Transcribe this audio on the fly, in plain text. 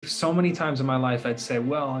so many times in my life, I'd say,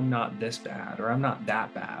 well, I'm not this bad, or I'm not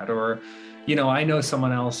that bad, or, I know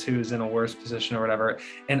someone else who's in a worse position or whatever.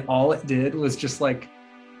 And all it did was just like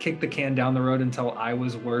kick the can down the road until I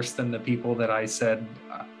was worse than the people that I said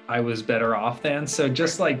I was better off than. So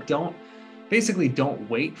just like, don't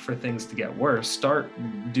wait for things to get worse. Start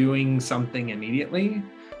doing something immediately.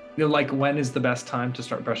 Like, when is the best time to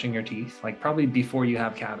start brushing your teeth? Like, probably before you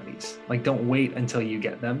have cavities. Like, don't wait until you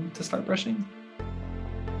get them to start brushing.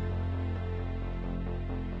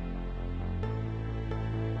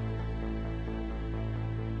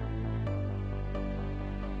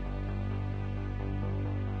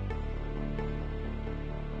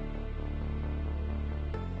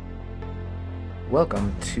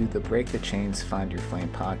 Welcome to the Break the Chains, Find Your Flame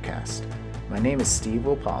podcast. My name is Steve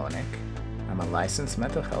Opolnick. I'm a licensed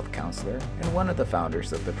mental health counselor and one of the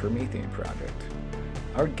founders of the Promethean Project.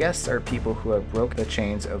 Our guests are people who have broke the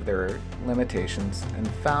chains of their limitations and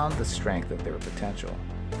found the strength of their potential.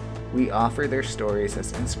 We offer their stories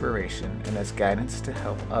as inspiration and as guidance to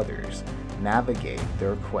help others navigate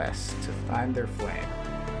their quest to find their flame.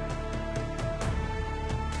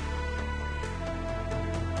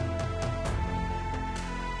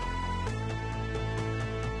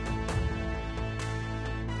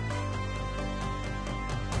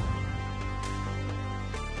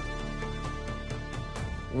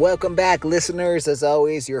 Welcome back, listeners. As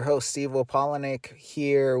always, your host, Steve Opolnick,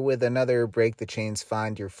 here with another Break the Chains,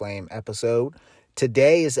 Find Your Flame episode.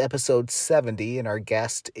 Today is episode 70, and our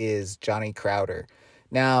guest is Johnny Crowder.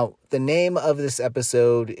 Now, the name of this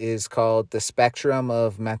episode is called The Spectrum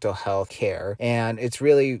of Mental Health Care, and it's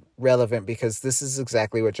really relevant because this is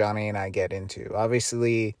exactly what Johnny and I get into.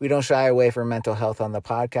 Obviously, we don't shy away from mental health on the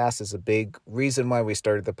podcast. It's a big reason why we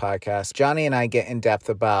started the podcast. Johnny and I get in depth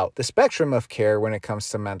about the spectrum of care when it comes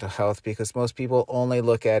to mental health because most people only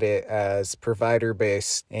look at it as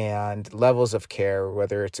provider-based and levels of care,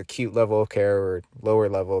 whether it's acute level of care or lower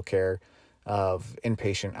level of care, of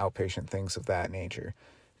inpatient, outpatient, things of that nature.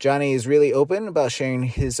 Johnny is really open about sharing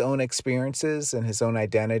his own experiences and his own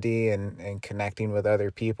identity and connecting with other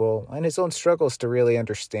people and his own struggles to really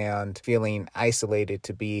understand feeling isolated,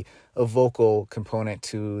 to be a vocal component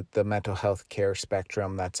to the mental health care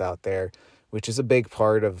spectrum that's out there, which is a big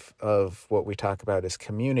part of what we talk about as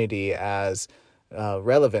community, as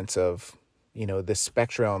relevance of, this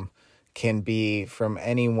spectrum can be from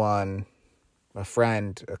anyone, a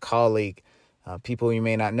friend, a colleague, people you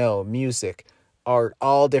may not know, music, art,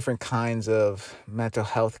 all different kinds of mental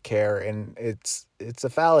health care. And it's a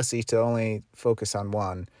fallacy to only focus on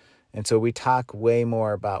one. And so we talk way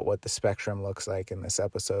more about what the spectrum looks like in this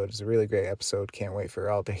episode. It's a really great episode. Can't wait for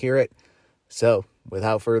all to hear it. So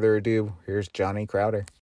without further ado, here's Johnny Crowder.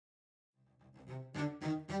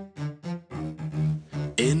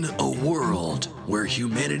 In a world where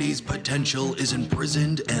humanity's potential is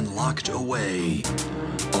imprisoned and locked away,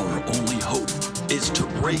 our only hope is to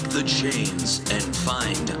break the chains and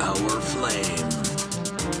find our flame.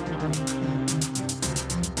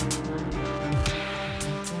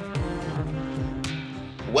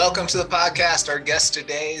 Welcome to the podcast. Our guest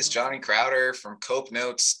today is Johnny Crowder from Cope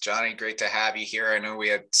Notes. Johnny, great to have you here. I know we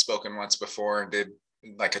had spoken once before and did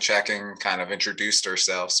like a check-in, kind of introduced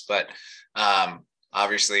ourselves, but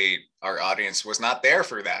obviously our audience was not there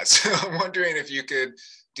for that. So I'm wondering if you could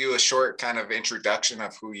do a short kind of introduction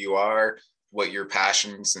of who you are, what your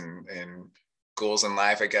passions and goals in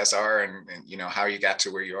life, I guess, are, and how you got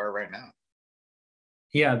to where you are right now.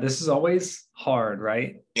 Yeah, this is always hard,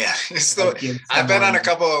 right? Yeah. I've been on a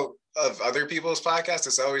couple of other people's podcasts.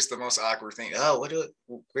 It's always the most awkward thing. Oh,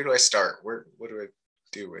 where do I start? What do I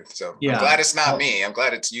do with? So yeah. I'm glad it's not me. I'm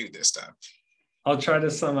glad it's you this time. I'll try to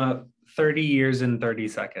sum up 30 years in 30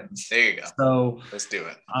 seconds. There you go. So let's do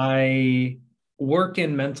it. I work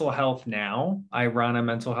in mental health now. I run a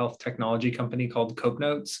mental health technology company called Cope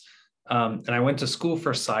Notes. And I went to school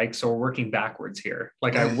for psych. So we're working backwards here.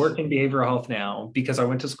 Like I work in behavioral health now because I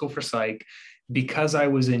went to school for psych, because I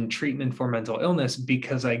was in treatment for mental illness,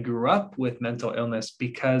 because I grew up with mental illness,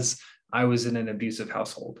 because I was in an abusive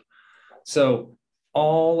household. So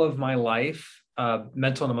all of my life,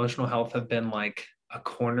 mental and emotional health have been like a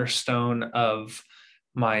cornerstone of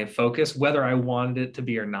my focus, whether I wanted it to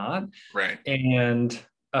be or not. Right. And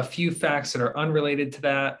a few facts that are unrelated to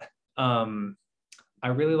that. I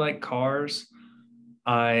really like cars.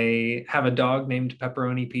 I have a dog named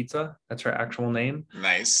Pepperoni Pizza. That's her actual name.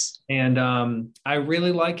 Nice. And I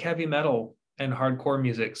really like heavy metal and hardcore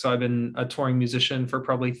music. So I've been a touring musician for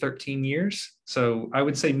probably 13 years. So I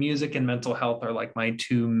would say music and mental health are like my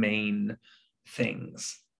two main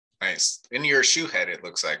things. Nice. And you're a shoe head, it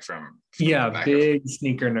looks like from yeah, big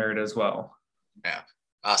sneaker nerd as well. Yeah.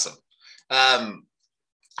 Awesome.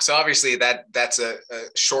 So obviously that's a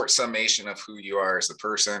short summation of who you are as a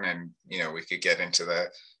person. And, we could get into the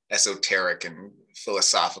esoteric and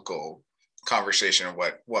philosophical conversation of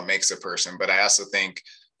what makes a person. But I also think,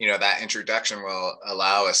 that introduction will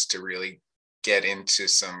allow us to really get into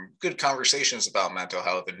some good conversations about mental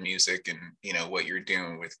health and music and, what you're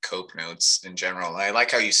doing with Cope Notes in general. And I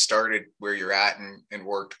like how you started where you're at and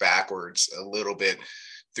worked backwards a little bit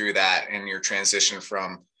through that and your transition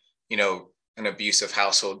from, an abusive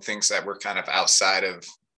household, things that were kind of outside of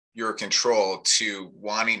your control, to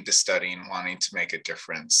wanting to study and wanting to make a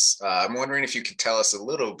difference. I'm wondering if you could tell us a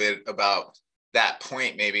little bit about that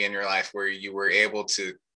point maybe in your life where you were able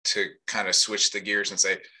to kind of switch the gears and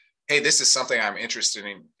say, hey, this is something I'm interested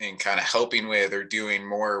in kind of helping with or doing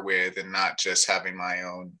more with, and not just having my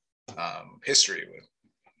own history with.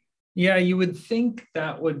 Yeah, you would think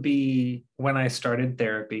that would be when I started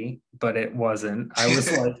therapy, but it wasn't. I was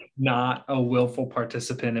like not a willful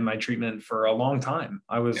participant in my treatment for a long time.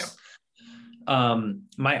 I was,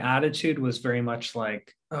 my attitude was very much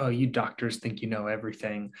like, oh, you doctors think you know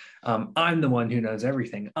everything. I'm the one who knows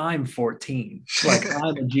everything. I'm 14, like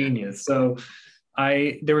I'm a genius. So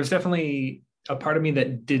there was definitely a part of me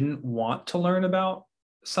that didn't want to learn about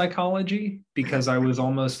psychology because I was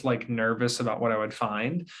almost like nervous about what I would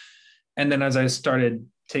find. And then as I started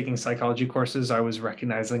taking psychology courses, I was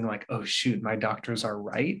recognizing like, oh shoot, my doctors are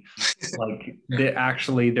right. Like they're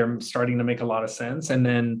starting to make a lot of sense. And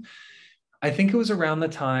then I think it was around the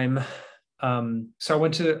time.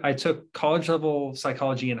 So I took college level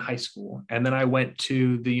psychology in high school, and then I went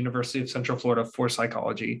to the University of Central Florida for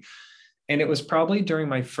psychology. And it was probably during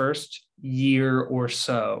my first year or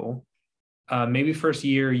so, maybe first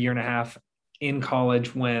year and a half in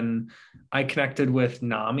college, when I connected with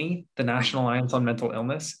NAMI, the National Alliance on Mental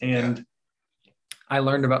Illness. And I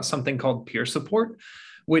learned about something called peer support,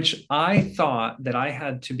 which I thought that I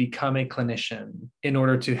had to become a clinician in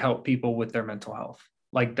order to help people with their mental health.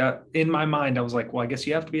 Like that in my mind, I was like, well, I guess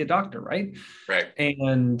you have to be a doctor, right? Right.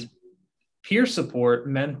 And peer support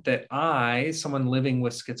meant that someone living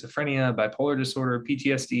with schizophrenia, bipolar disorder,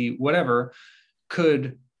 PTSD, whatever,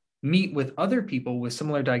 could meet with other people with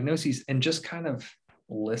similar diagnoses and just kind of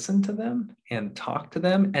listen to them and talk to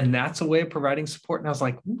them. And that's a way of providing support. And I was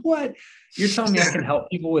like, what? You're telling me I can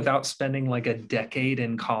help people without spending like a decade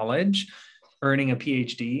in college, earning a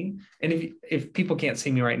PhD? And if people can't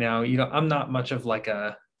see me right now, I'm not much of like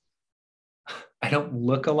I don't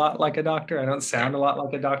look a lot like a doctor. I don't sound a lot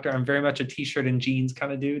like a doctor. I'm very much a t-shirt and jeans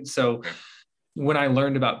kind of dude. So when I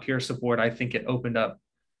learned about peer support, I think it opened up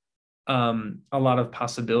a lot of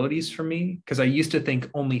possibilities for me, because I used to think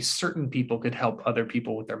only certain people could help other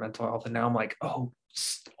people with their mental health. And now I'm like, oh,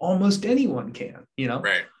 almost anyone can,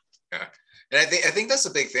 Right. Yeah. And I think that's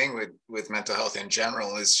a big thing with mental health in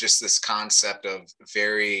general, is just this concept of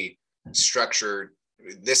very structured.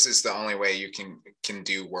 This is the only way you can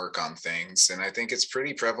do work on things. And I think it's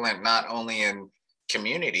pretty prevalent, not only in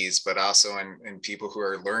communities, but also in people who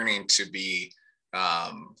are learning to be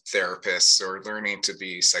therapists or learning to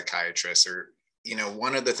be psychiatrists. Or,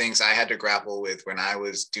 one of the things I had to grapple with when I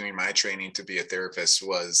was doing my training to be a therapist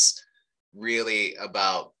was really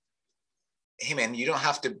about, hey man, you don't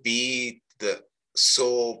have to be the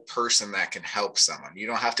sole person that can help someone. You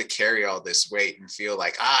don't have to carry all this weight and feel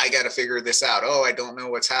like, I got to figure this out. Oh, I don't know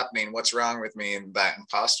what's happening. What's wrong with me? And that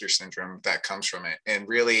imposter syndrome that comes from it. And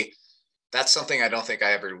really, that's something I don't think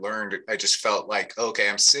I ever learned. I just felt like, okay,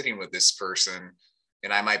 I'm sitting with this person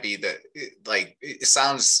and I might be it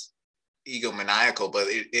sounds egomaniacal, but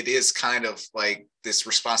it is kind of like this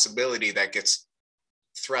responsibility that gets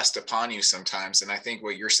thrust upon you sometimes. And I think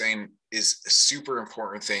what you're saying is a super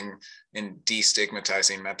important thing in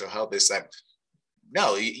destigmatizing mental health, is that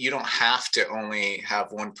no, you don't have to only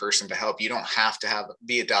have one person to help. You don't have to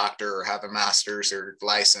be a doctor or have a master's or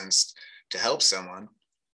licensed to help someone.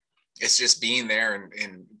 It's just being there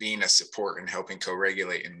and being a support and helping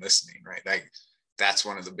co-regulate and listening, right? Like that's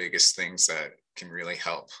one of the biggest things that can really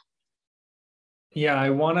help. Yeah, I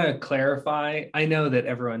want to clarify. I know that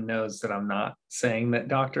everyone knows that I'm not saying that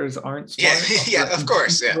doctors aren't smart. Yeah, of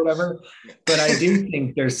course. Yeah. Whatever. But I do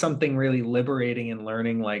think there's something really liberating in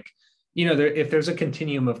learning, like, if there's a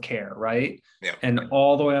continuum of care, right? Yeah. And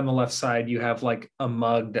all the way on the left side, you have like a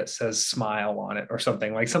mug that says smile on it or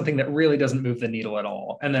something that really doesn't move the needle at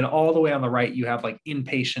all. And then all the way on the right, you have like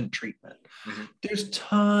inpatient treatment. Mm-hmm. There's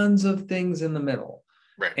tons of things in the middle.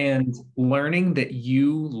 Right. And learning that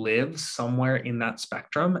you live somewhere in that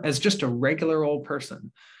spectrum as just a regular old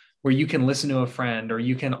person, where you can listen to a friend or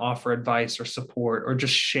you can offer advice or support or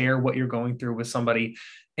just share what you're going through with somebody.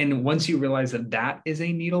 And once you realize that is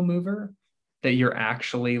a needle mover, that you're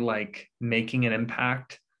actually like making an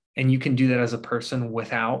impact, and you can do that as a person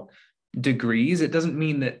without degrees. It doesn't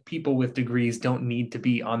mean that people with degrees don't need to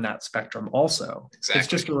be on that spectrum also. Exactly. It's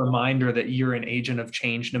just a reminder that you're an agent of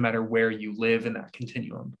change no matter where you live in that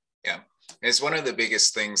continuum. Yeah. It's one of the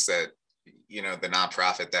biggest things that, you know, the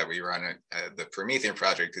nonprofit that we run, the Promethean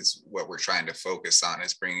Project, is what we're trying to focus on,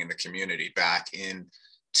 is bringing the community back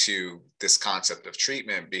into this concept of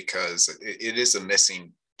treatment, because it is a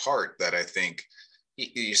missing part that I think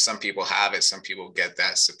some people have it, some people get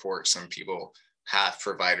that support, some people have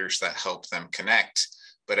providers that help them connect.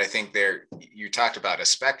 But I think you talked about a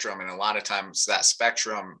spectrum, and a lot of times that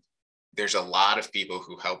spectrum, there's a lot of people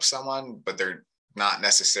who help someone, but they're not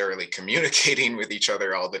necessarily communicating with each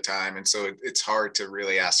other all the time. And so it's hard to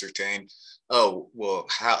really ascertain, oh, well,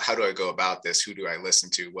 how do I go about this? Who do I listen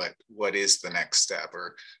to? What is the next step,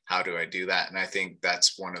 or how do I do that? And I think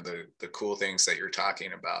that's one of the cool things that you're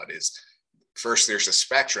talking about is, first, there's a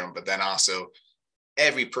spectrum, but then also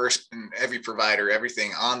every person, every provider,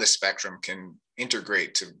 everything on the spectrum can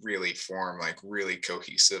integrate to really form like really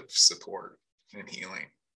cohesive support and healing.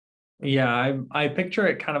 Yeah, I picture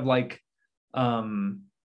it kind of like,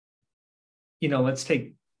 let's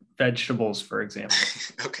take vegetables, for example.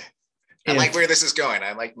 Okay. I like where this is going.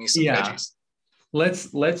 I like me some veggies.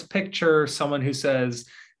 Let's picture someone who says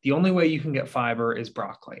the only way you can get fiber is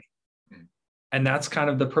broccoli. And that's kind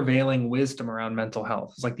of the prevailing wisdom around mental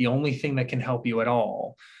health. It's like the only thing that can help you at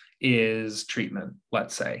all is treatment,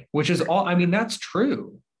 let's say, which is all, I mean, that's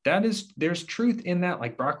true. There's truth in that.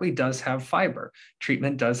 Like broccoli does have fiber.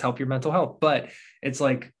 Treatment does help your mental health. But it's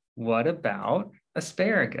like, what about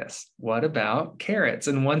asparagus? What about carrots?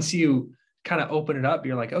 And once you kind of open it up,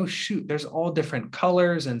 you're like, oh, shoot, there's all different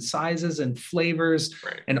colors and sizes and flavors.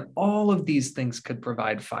 Right. And all of these things could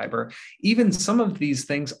provide fiber. Even some of these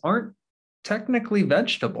things aren't technically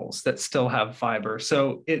vegetables that still have fiber.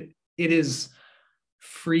 So it is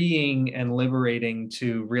freeing and liberating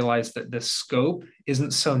to realize that the scope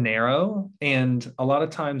isn't so narrow. And a lot of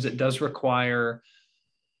times it does require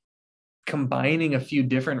combining a few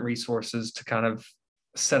different resources to kind of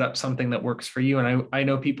set up something that works for you. And I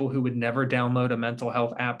know people who would never download a mental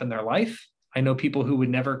health app in their life. I know people who would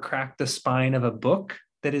never crack the spine of a book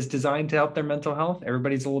that is designed to help their mental health.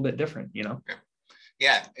 Everybody's a little bit different, you know?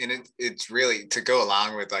 Yeah. And it's really, to go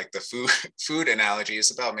along with like the food analogy,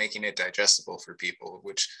 it's about making it digestible for people,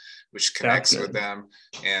 which connects with them.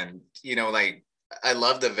 And, like, I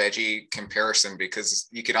love the veggie comparison, because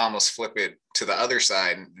you could almost flip it to the other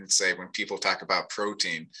side and say, when people talk about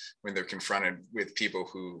protein, when they're confronted with people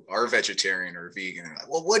who are vegetarian or vegan, they're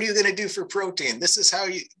like, well, what are you going to do for protein? This is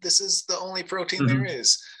the only protein there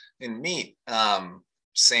is in meat.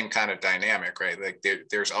 Same kind of dynamic, right? Like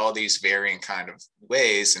there's all these varying kind of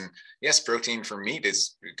ways. And yes, protein for meat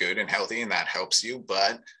is good and healthy, and that helps you,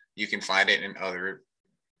 but you can find it in other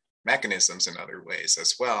mechanisms in other ways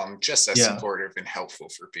as well, and just as supportive and helpful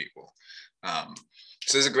for people.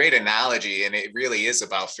 So it's a great analogy, and it really is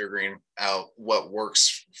about figuring out what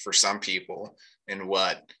works for some people and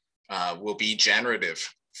what will be generative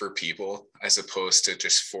for people, as opposed to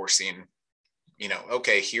just forcing,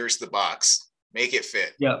 okay, here's the box, make it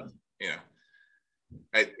fit. Yeah.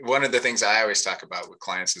 One of the things I always talk about with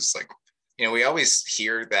clients is like, we always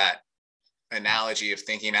hear that analogy of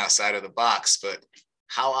thinking outside of the box, but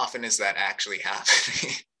how often is that actually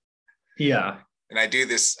happening? Yeah. And I do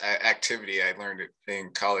this activity. I learned it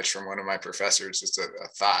in college from one of my professors. It's a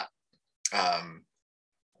thought,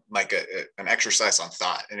 like an exercise on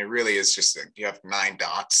thought. And it really is just you have 9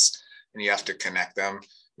 dots and you have to connect them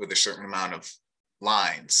with a certain amount of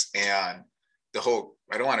lines. And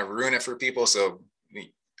I don't want to ruin it for people. So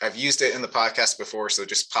I've used it in the podcast before. So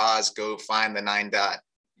just pause, go find the 9 dot,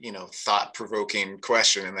 thought-provoking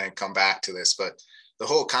question, and then come back to this. But the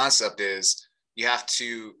whole concept is you have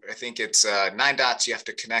to, I think it's 9 dots. You have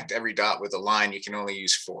to connect every dot with a line. You can only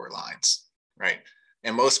use 4 lines, right?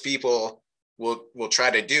 And most people will try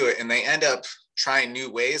to do it, and they end up trying new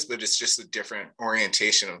ways, but it's just a different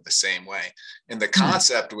orientation of the same way. And the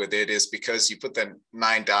concept with it is, because you put the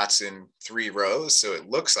 9 dots in 3 rows, so it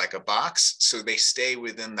looks like a box. So they stay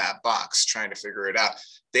within that box trying to figure it out.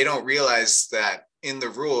 They don't realize that in the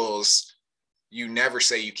rules, you never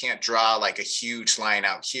say you can't draw like a huge line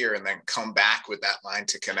out here and then come back with that line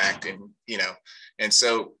to connect. And, and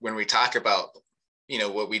so when we talk about,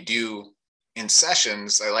 what we do in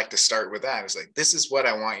sessions, I like to start with that. It's like, this is what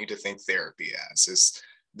I want you to think therapy as.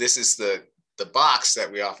 This is the box that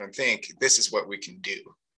we often think, this is what we can do.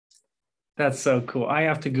 That's so cool. I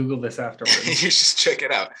have to Google this afterwards. You should check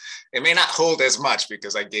it out. It may not hold as much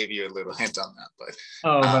because I gave you a little hint on that, but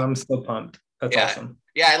but I'm still pumped. That's Yeah. awesome.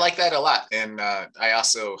 Yeah, I like that a lot. And I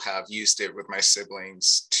also have used it with my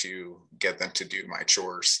siblings to get them to do my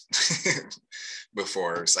chores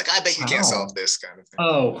before. It's like, I bet you can't Wow. solve this kind of thing.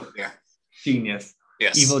 Oh, Yeah. genius.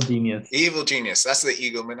 Yes. Evil genius. Evil genius. That's the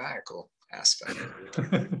egomaniacal aspect.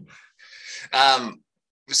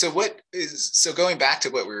 So going back to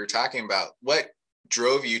what we were talking about, what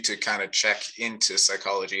drove you to kind of check into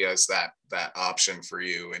psychology as that option for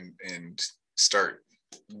you and start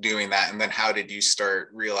doing that? And then how did you start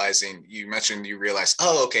realizing, you mentioned you realized,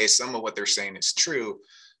 oh, okay, some of what they're saying is true.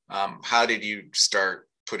 How did you start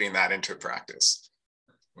putting that into practice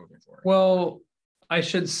moving forward? Well, I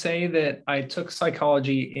should say that I took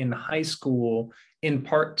psychology in high school in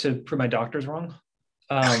part to prove my doctors wrong.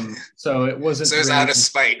 So it wasn't. So it's really, out of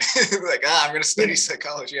spite. Like, I'm going to study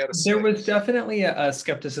psychology out of spite. There was definitely a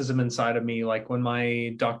skepticism inside of me. Like when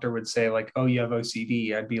my doctor would say like, oh, you have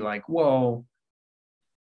OCD, I'd be like, well,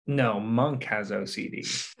 no, Monk has OCD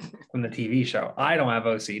from the TV show. I don't have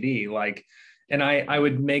OCD. Like, and I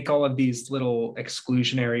would make all of these little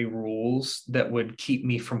exclusionary rules that would keep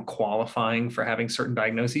me from qualifying for having certain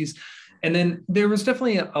diagnoses. And then there was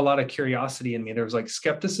definitely a lot of curiosity in me. There was like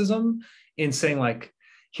skepticism in saying like,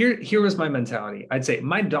 here was my mentality. I'd say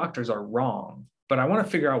my doctors are wrong, but I want to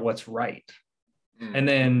figure out what's right. And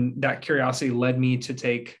then that curiosity led me to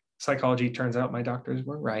take psychology. Turns out my doctors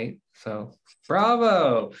were right. So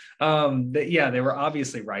bravo. They were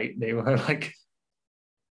obviously right. They were like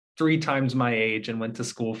 3 times my age and went to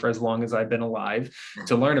school for as long as I've been alive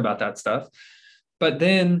to learn about that stuff. But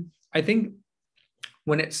then I think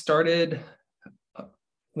when it started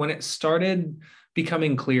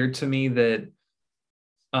becoming clear to me that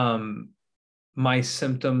my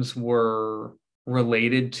symptoms were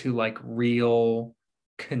related to like real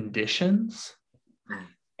conditions,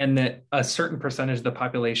 and that a certain percentage of the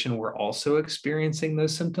population were also experiencing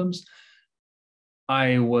those symptoms,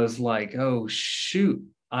 I was like, oh shoot,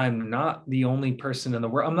 I'm not the only person in the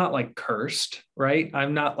world. I'm not like cursed, right?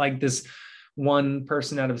 I'm not like this one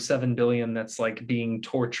person out of 7 billion that's like being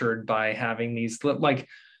tortured by having these, like,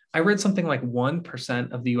 I read something like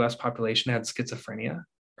 1% of the US population had schizophrenia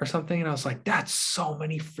or something. And I was like, that's so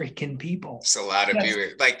many freaking people. It's a lot of people.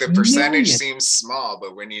 Like the percentage seems small,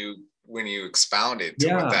 but when you expound it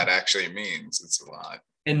to what that actually means, it's a lot.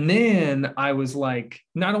 And then I was like,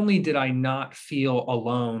 not only did I not feel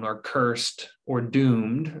alone or cursed or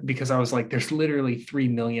doomed, because I was like, there's literally 3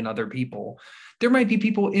 million other people. There might be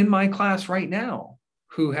people in my class right now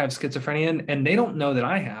who have schizophrenia, and they don't know that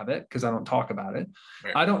I have it because I don't talk about it.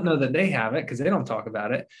 Right. I don't know that they have it because they don't talk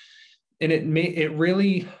about it. And it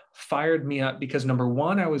really fired me up because number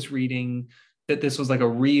one, I was reading that this was like a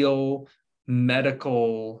real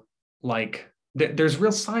medical, like there's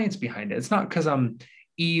real science behind it. It's not because I'm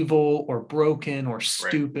evil or broken or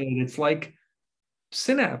stupid. Right. It's like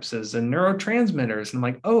synapses and neurotransmitters. And I'm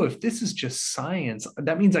like, oh, if this is just science,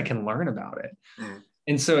 that means I can learn about it. Mm.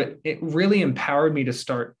 And so it really empowered me to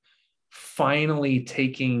start finally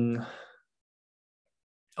taking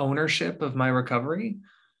ownership of my recovery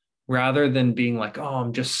rather than being like, oh,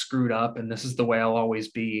 I'm just screwed up and this is the way I'll always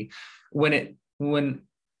be. When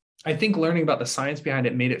I think learning about the science behind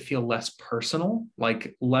it made it feel less personal,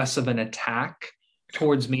 like less of an attack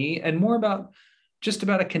towards me and more about just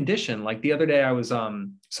about a condition. Like the other day I was, so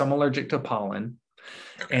I'm allergic to pollen.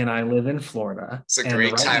 Okay. And I live in Florida. It's a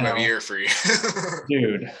great time of year for you.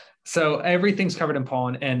 Dude. So everything's covered in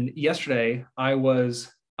pollen. And yesterday I went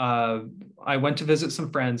to visit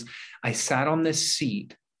some friends. I sat on this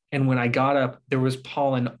seat. And when I got up, there was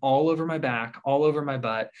pollen all over my back, all over my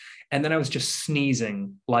butt. And then I was just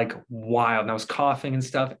sneezing like wild. And I was coughing and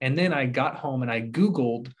stuff. And then I got home and I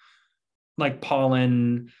Googled like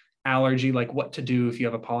pollen allergy, like what to do if you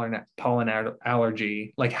have a pollen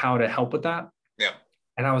allergy, like how to help with that. Yeah.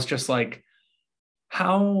 And I was just like,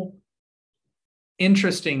 how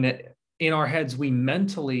interesting that in our heads, we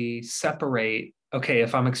mentally separate, okay,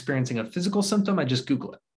 if I'm experiencing a physical symptom, I just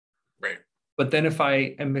Google it. Right. But then if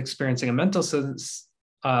I am experiencing a mental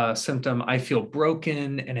symptom, I feel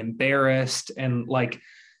broken and embarrassed. And like,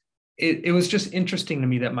 it was just interesting to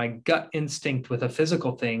me that my gut instinct with a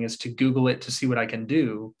physical thing is to Google it to see what I can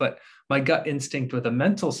do. But my gut instinct with a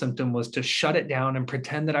mental symptom was to shut it down and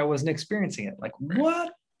pretend that I wasn't experiencing it. Like, right.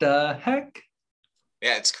 What the heck?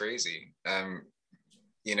 Yeah, it's crazy.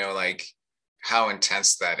 Like how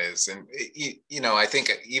intense that is. And, I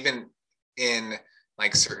think even in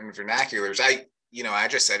like certain vernaculars, I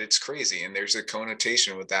just said it's crazy. And there's a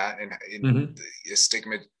connotation with that and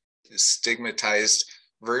a stigmatized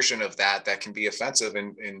version of that can be offensive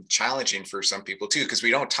and challenging for some people too, because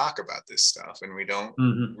we don't talk about this stuff and we don't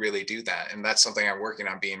really do that. And that's something I'm working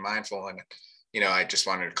on, being mindful I just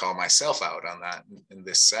wanted to call myself out on that in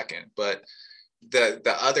this second. But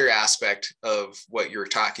the other aspect of what you're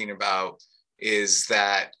talking about is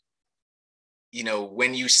that,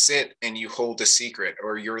 when you sit and you hold a secret,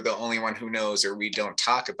 or you're the only one who knows, or we don't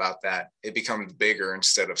talk about that, it becomes bigger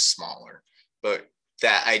instead of smaller. But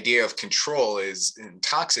that idea of control is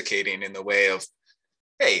intoxicating in the way of,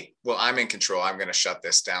 hey, well, I'm in control, I'm going to shut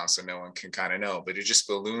this down so no one can kind of know, but it just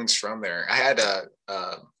balloons from there. I had a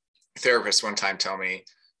therapist one time tell me,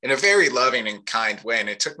 in a very loving and kind way, and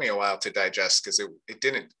it took me a while to digest because it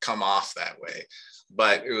didn't come off that way,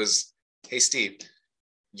 but it was, hey, Steve,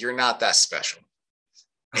 you're not that special.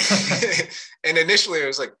 And initially I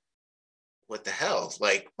was like, what the hell?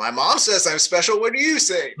 Like, my mom says I'm special. What do you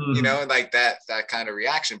say? Mm-hmm. And like that kind of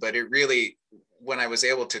reaction. But it really, when I was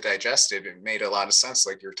able to digest it, it made a lot of sense.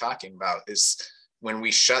 Like you're talking about, is when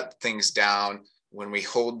we shut things down, when we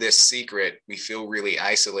hold this secret, we feel really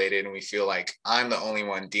isolated, and we feel like I'm the only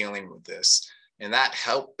one dealing with this. And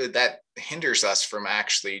that hinders us from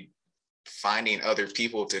actually finding other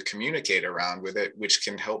people to communicate around with it, which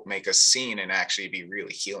can help make us seen and actually be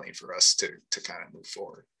really healing for us to kind of move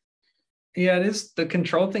forward. Yeah, it is. The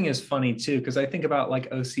control thing is funny too, because I think about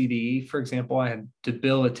like OCD, for example. I had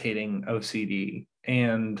debilitating OCD,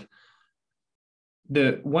 and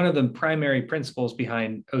one of the primary principles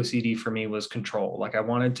behind OCD for me was control. Like, I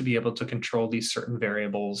wanted to be able to control these certain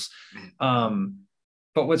variables. But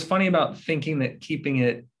what's funny about thinking that keeping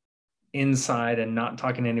it inside and not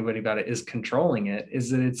talking to anybody about it is controlling it, is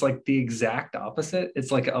that it's like the exact opposite.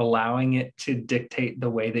 It's like allowing it to dictate the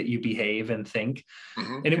way that you behave and think.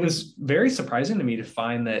 And it was very surprising to me to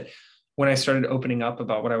find that when I started opening up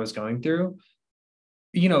about what I was going through,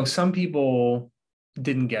 some people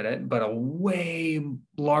didn't get it, but a way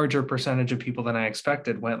larger percentage of people than I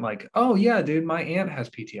expected went like, oh yeah, dude, my aunt has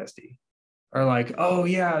PTSD. Or like, oh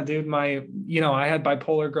yeah, dude, I had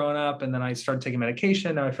bipolar growing up, and then I started taking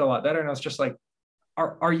medication. Now I feel a lot better. And I was just like,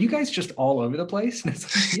 are you guys just all over the place? And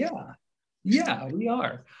it's like, yeah, we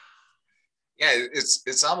are. Yeah,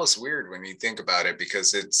 it's almost weird when you think about it,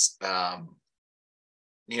 because it's,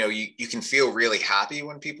 you can feel really happy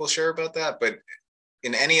when people share about that, but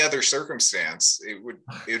in any other circumstance, it would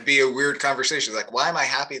be a weird conversation. Like, why am I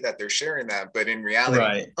happy that they're sharing that? But in reality,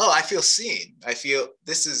 right. Oh, I feel seen. I feel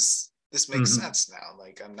this makes sense now.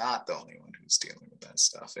 Like, I'm not the only one who's dealing with that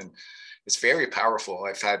stuff. And it's very powerful.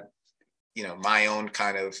 I've had, my own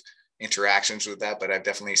kind of interactions with that, but I've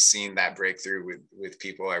definitely seen that breakthrough with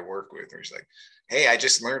people I work with, where it's like, hey, I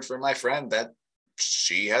just learned from my friend that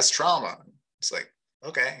she has trauma. It's like,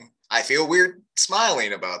 okay, I feel weird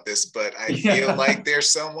smiling about this, but I feel like there's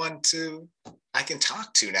someone I can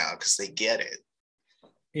talk to now, because they get it.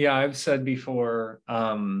 Yeah, I've said before,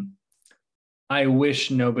 I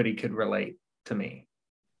wish nobody could relate to me.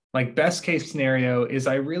 Like, best case scenario is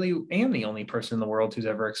I really am the only person in the world who's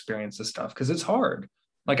ever experienced this stuff, because it's hard.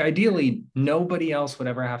 Like, ideally, nobody else would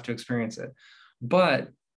ever have to experience it. But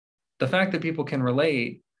the fact that people can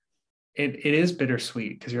relate, it is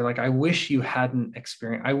bittersweet, because you're like, I wish you hadn't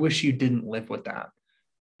experienced, I wish you didn't live with that.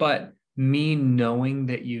 But me knowing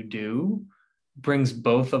that you do brings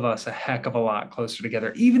both of us a heck of a lot closer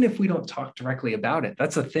together, even if we don't talk directly about it.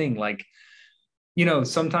 That's the thing. Like,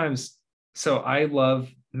 sometimes, so I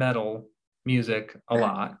love metal music a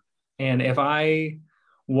lot. And if I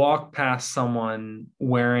walk past someone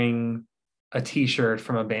wearing a t-shirt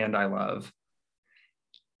from a band I love,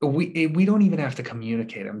 we don't even have to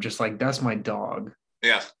communicate. I'm just like, that's my dog.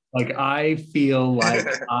 Yeah. Like, I feel like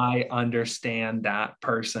I understand that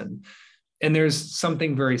person. And there's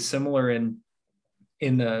something very similar in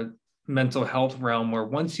the mental health realm, where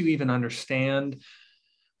once you understand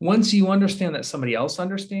that somebody else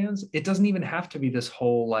understands, it doesn't even have to be this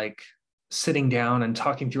whole like sitting down and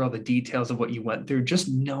talking through all the details of what you went through. Just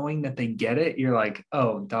knowing that they get it, you're like,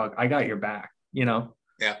 oh, dog, I got your back, Yeah.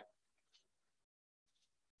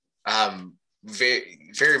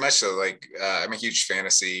 Very, very much so. Like, I'm a huge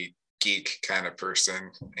fantasy geek kind of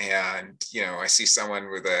person, and I see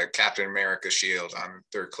someone with a Captain America shield on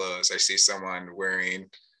their clothes. I see someone wearing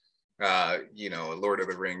a Lord of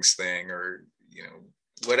the Rings thing, or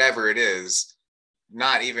whatever it is.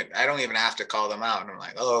 I don't even have to call them out, and I'm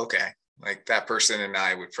like, oh, okay, like that person and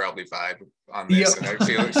I would probably vibe on this. Yep.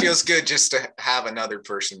 And it feels good just to have another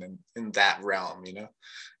person in that realm,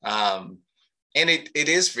 and it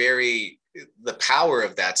is the power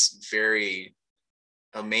of that's very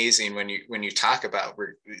amazing when you talk about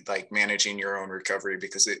like managing your own recovery,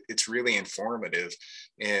 because it's really informative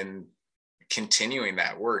in continuing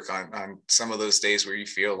that work on some of those days where you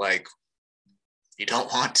feel like you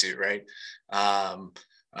don't want to, right?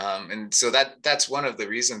 And so that's one of the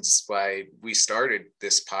reasons why we started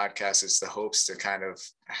this podcast, is the hopes to kind of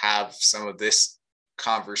have some of this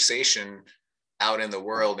conversation out in the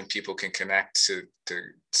world, and people can connect to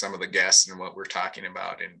some of the guests and what we're talking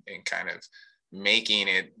about, and kind of making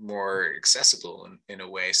it more accessible in a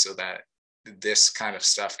way, so that this kind of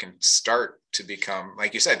stuff can start to become,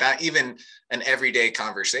 like you said, not even an everyday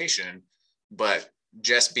conversation, but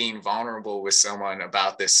just being vulnerable with someone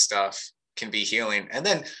about this stuff can be healing. And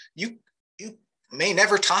then you may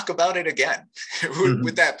never talk about it again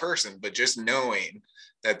with that person, but just knowing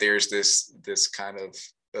that there's this kind of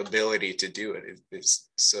ability to do it is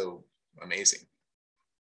so amazing.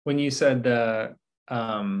 When you said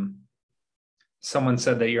someone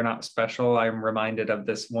said that you're not special, I'm reminded of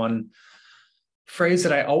this one phrase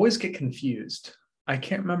that I always get confused. I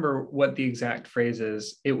can't remember what the exact phrase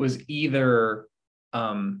is. It was either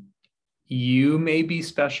you may be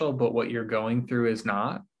special, but what you're going through is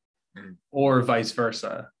not, or vice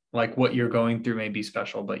versa. Like what you're going through may be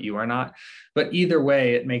special, but you are not. But either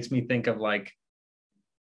way, it makes me think of like,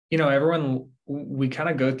 everyone, we kind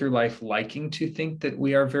of go through life liking to think that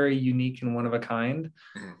we are very unique and one of a kind,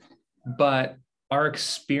 but our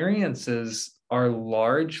experiences are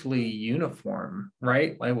largely uniform,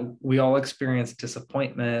 right? Like we all experience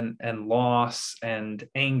disappointment and loss and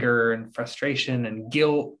anger and frustration and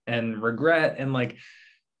guilt and regret. And like,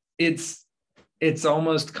 it's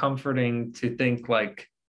almost comforting to think like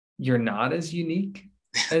you're not as unique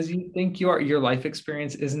as you think you are. Your life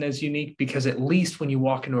experience isn't as unique, because at least when you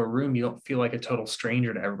walk into a room, you don't feel like a total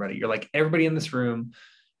stranger to everybody. You're like, everybody in this room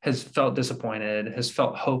has felt disappointed, has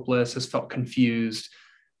felt hopeless, has felt confused.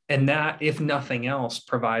 And that, if nothing else,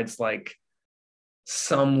 provides like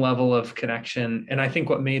some level of connection. And I think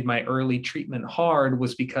what made my early treatment hard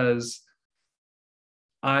was because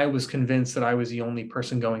I was convinced that I was the only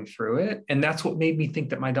person going through it. And that's what made me think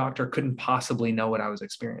that my doctor couldn't possibly know what I was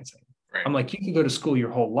experiencing. Right. I'm like, you can go to school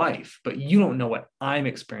your whole life, but you don't know what I'm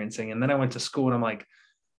experiencing. And then I went to school and I'm like,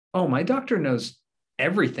 oh, my doctor knows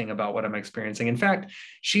everything about what I'm experiencing. In fact,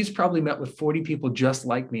 she's probably met with 40 people just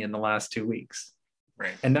like me in the last 2 weeks.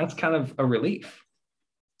 Right. And that's kind of a relief.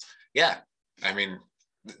 Yeah. I mean,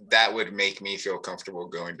 that would make me feel comfortable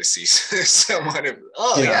going to see someone.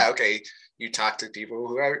 Okay. You talk to people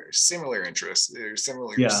who have similar interests or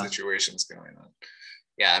similar situations going on.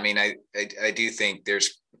 Yeah. I mean, I do think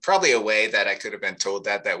there's probably a way that I could have been told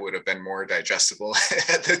that would have been more digestible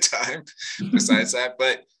at the time besides that.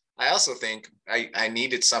 But I also think I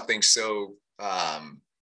needed something so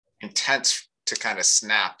intense to kind of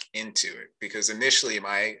snap into it, because initially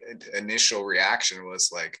my initial reaction was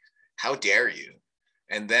like, how dare you?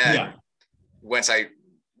 And then once I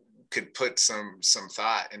could put some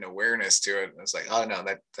thought and awareness to it, I was like, oh no,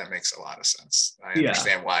 that makes a lot of sense. I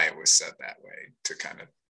understand why it was said that way, to kind of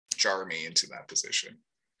jar me into that position.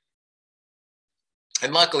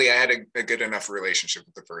 And luckily I had a good enough relationship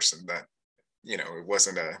with the person that, it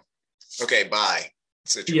wasn't a, okay, bye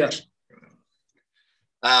situation.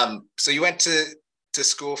 So you went to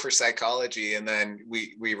school for psychology, and then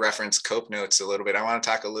we referenced Cope Notes a little bit. I want to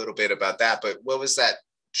talk a little bit about that, but what was that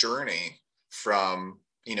journey from,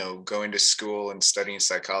 going to school and studying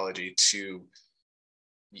psychology to,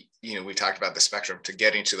 we talked about the spectrum, to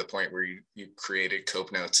getting to the point where you created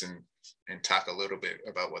Cope Notes, and talk a little bit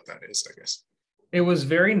about what that is, I guess. It was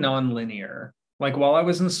very nonlinear. Like while I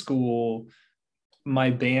was in school,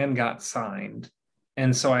 my band got signed.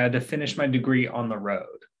 And so I had to finish my degree on the road.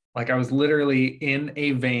 Like I was literally in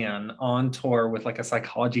a van on tour with like a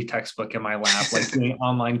psychology textbook in my lap, like doing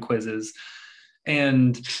online quizzes.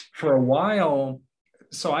 And for a while,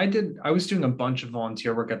 so I was doing a bunch of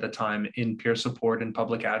volunteer work at the time in peer support and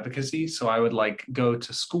public advocacy. So I would like go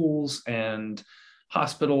to schools and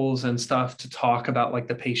hospitals and stuff to talk about like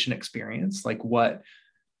the patient experience, like what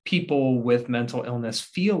people with mental illness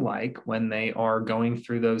feel like when they are going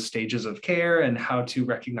through those stages of care, and how to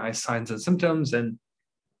recognize signs and symptoms. And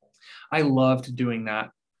I loved doing that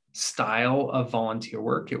style of volunteer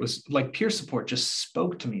work. It was like peer support just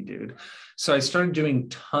spoke to me, dude. So I started doing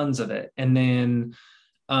tons of it. And then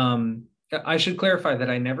I should clarify that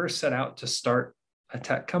I never set out to start a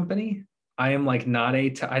tech company. I am like not I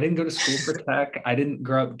didn't go to school for tech. I didn't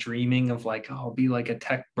grow up dreaming of like, oh, I'll be like a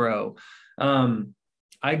tech bro.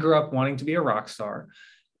 I grew up wanting to be a rock star,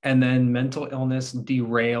 and then mental illness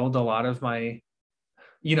derailed a lot of my,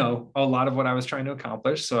 a lot of what I was trying to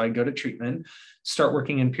accomplish. So I go to treatment, start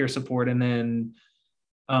working in peer support. And then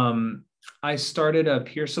I started a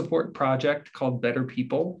peer support project called Better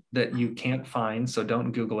People that you can't find. So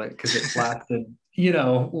don't Google it, because it lasted,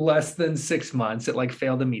 less than 6 months. It like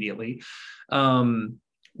failed immediately.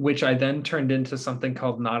 which I then turned into something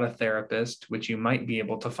called Not a Therapist, which you might be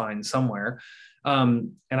able to find somewhere.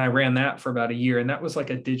 And I ran that for about a year, and that was like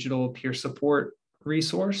a digital peer support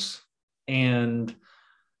resource. And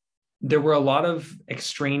there were a lot of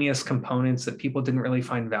extraneous components that people didn't really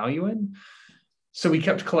find value in. So we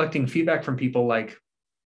kept collecting feedback from people like,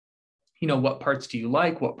 what parts do you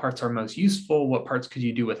like? What parts are most useful? What parts could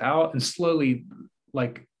you do without? And slowly,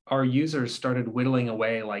 like, our users started whittling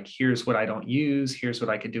away, like, here's what I don't use, here's what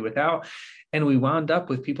I could do without. And we wound up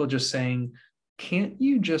with people just saying, can't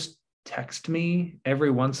you just text me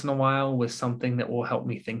every once in a while with something that will help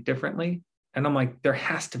me think differently? And I'm like, there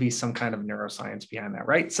has to be some kind of neuroscience behind that,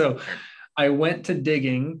 right? So I went to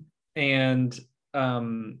digging and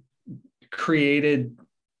created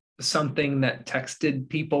something that texted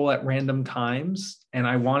people at random times. And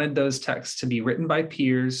I wanted those texts to be written by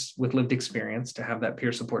peers with lived experience to have that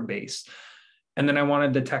peer support base. And then I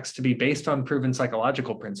wanted the text to be based on proven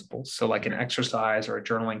psychological principles. So like an exercise or a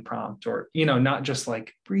journaling prompt, or, not just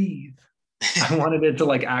like breathe. I wanted it to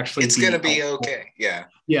like actually it's going to be okay. Yeah.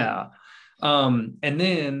 Yeah. And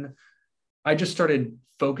then I just started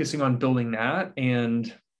focusing on building that.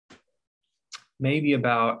 And maybe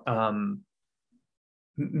about,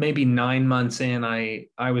 maybe 9 months in,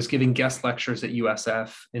 I was giving guest lectures at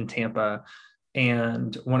USF in Tampa.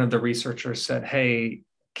 And one of the researchers said, hey,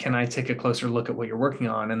 can I take a closer look at what you're working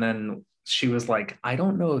on? And then she was like, I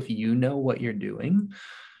don't know if you know what you're doing,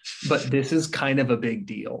 but this is kind of a big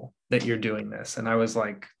deal that you're doing this. And I was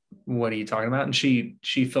like, what are you talking about? And she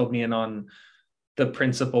filled me in on the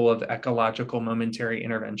principle of ecological momentary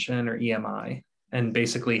intervention, or EMI, and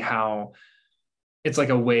basically how it's like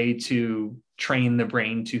a way to train the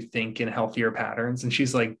brain to think in healthier patterns. And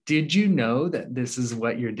she's like, did you know that this is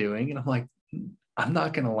what you're doing? And I'm like, I'm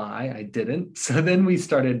not going to lie, I didn't. So then we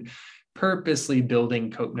started purposely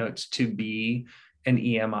building CopeNotes to be an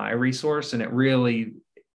EMI resource. And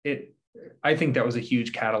I think that was a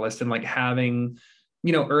huge catalyst. And like having,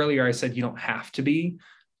 earlier I said, you don't have to be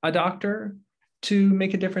a doctor to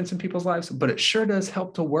make a difference in people's lives, but it sure does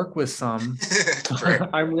help to work with some.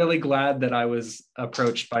 I'm really glad that I was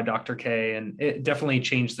approached by Dr. K, and it definitely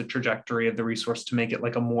changed the trajectory of the resource to make it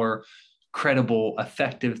like a more credible,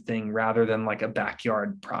 effective thing rather than like a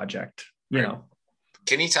backyard project,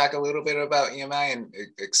 Can you talk a little bit about EMI and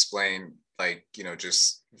explain, like,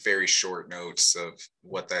 just very short notes of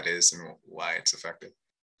what that is and why it's effective?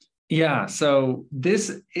 Yeah, so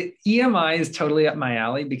EMI is totally up my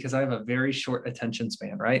alley because I have a very short attention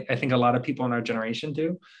span, right? I think a lot of people in our generation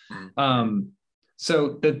do.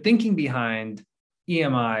 So the thinking behind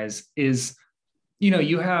EMIs is,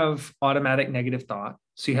 you have automatic negative thought.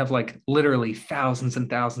 So you have like literally thousands and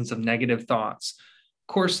thousands of negative thoughts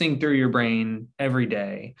coursing through your brain every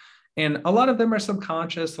day. And a lot of them are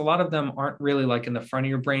subconscious. A lot of them aren't really like in the front of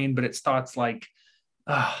your brain, but it's thoughts like,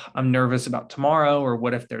 I'm nervous about tomorrow, or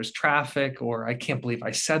what if there's traffic, or I can't believe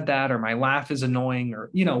I said that, or my laugh is annoying, or,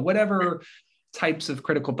 whatever types of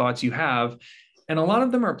critical thoughts you have. And a lot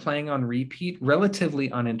of them are playing on repeat,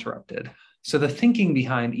 relatively uninterrupted. So the thinking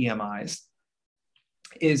behind EMIs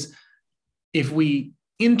is if we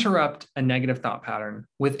interrupt a negative thought pattern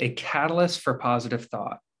with a catalyst for positive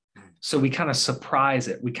thought, so we kind of surprise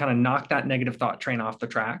it, we kind of knock that negative thought train off the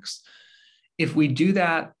tracks. If we do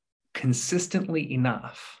that consistently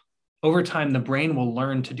enough, over time, the brain will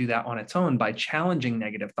learn to do that on its own by challenging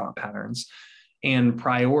negative thought patterns and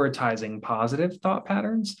prioritizing positive thought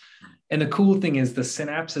patterns. And the cool thing is the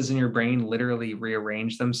synapses in your brain literally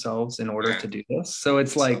rearrange themselves in order to do this. So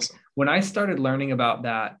it's like, awesome. When I started learning about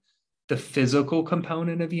that, the physical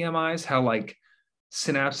component of EMIs, how like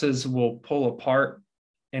synapses will pull apart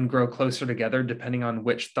and grow closer together depending on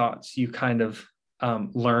which thoughts you kind of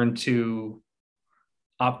learn to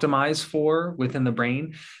optimize for within the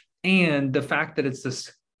brain. And the fact that it's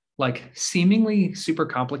this like seemingly super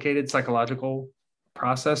complicated psychological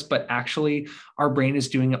process, but actually our brain is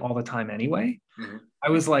doing it all the time anyway. I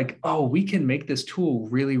was like, oh, we can make this tool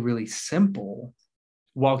really, really simple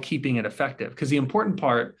while keeping it effective. Because the important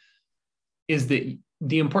part is the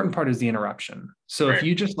interruption. So if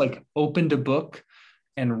you just like opened a book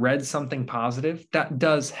and read something positive, that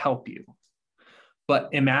does help you. But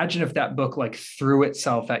imagine if that book like threw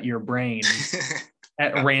itself at your brain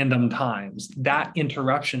at random times. That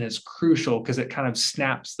interruption is crucial because it kind of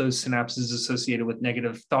snaps those synapses associated with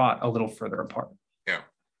negative thought a little further apart. Yeah.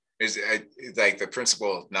 Like the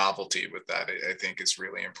principle of novelty with that, I think is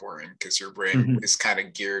really important because your brain is kind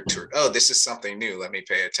of geared toward, oh, this is something new, let me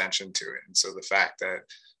pay attention to it. And so the fact that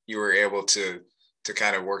you were able to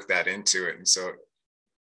kind of work that into it. And so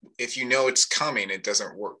if it's coming, it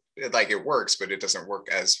doesn't work. Like it works, but it doesn't work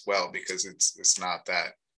as well because it's not that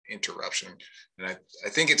interruption. And I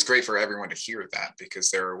think it's great for everyone to hear that,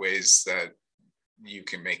 because there are ways that you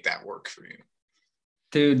can make that work for you.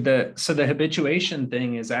 Dude, so the habituation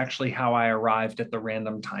thing is actually how I arrived at the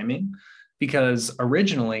random timing, because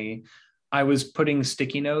originally I was putting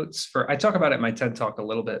sticky notes I talk about it in my TED Talk a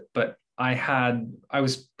little bit, but I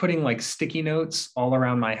was putting like sticky notes all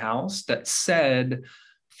around my house that said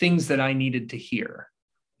things that I needed to hear.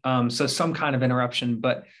 So some kind of interruption.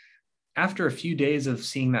 But after a few days of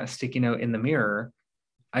seeing that sticky note in the mirror,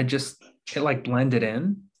 it like blended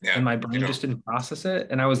in, and my brain just didn't process it.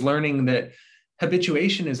 And I was learning that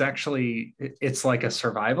habituation is actually, it's like a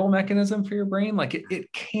survival mechanism for your brain. Like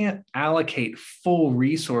it can't allocate full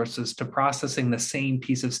resources to processing the same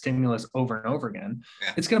piece of stimulus over and over again.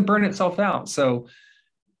 Yeah. It's going to burn itself out. So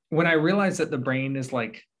when I realized that the brain is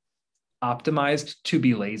like optimized to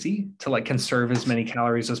be lazy, to like conserve as many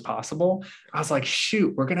calories as possible, I was like,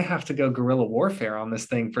 shoot, we're going to have to go guerrilla warfare on this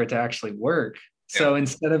thing for it to actually work. Yeah. So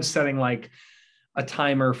instead of setting like a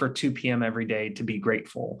timer for 2 p.m. every day to be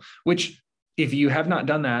grateful, which if you have not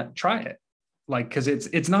done that, try it. Like, because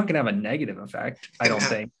it's not going to have a negative effect, I don't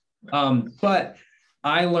think. But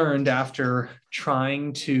I learned after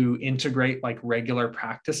trying to integrate like regular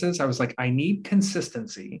practices, I was like, I need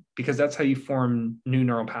consistency, because that's how you form new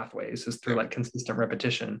neural pathways, is through like consistent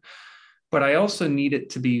repetition. But I also need it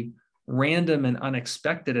to be random and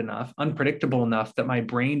unexpected enough, unpredictable enough that my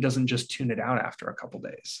brain doesn't just tune it out after a couple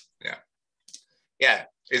of days. Yeah. Yeah.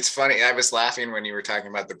 It's funny. I was laughing when you were talking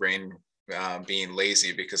about the brain being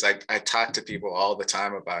lazy, because I talk to people all the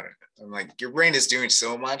time about it. I'm like, your brain is doing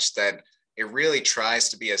so much that it really tries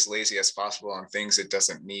to be as lazy as possible on things it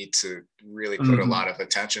doesn't need to really put a lot of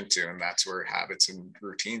attention to. And that's where habits and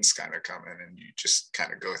routines kind of come in, and you just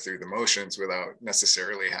kind of go through the motions without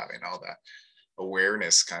necessarily having all that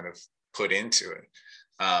awareness kind of put into it.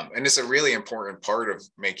 And it's a really important part of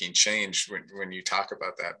making change when you talk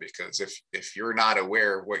about that, because if you're not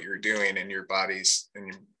aware of what you're doing, and your body's and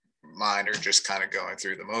your mind are just kind of going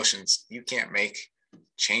through the motions, you can't make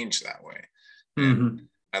change that way.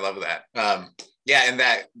 I love that. Yeah. And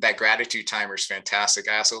that gratitude timer is fantastic.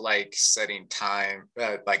 I also like setting time,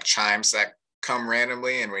 like chimes that come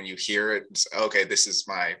randomly. And when you hear it, it's, okay, this is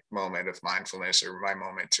my moment of mindfulness, or my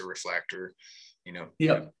moment to reflect, or,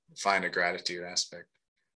 find a gratitude aspect.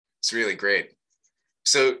 It's really great.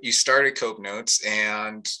 So you started Cope Notes,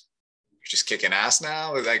 and you're just kicking ass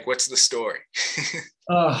now? Like, what's the story?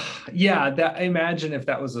 Yeah, imagine if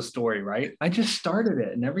that was a story, right? I just started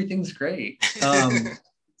it and everything's great.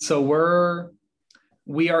 So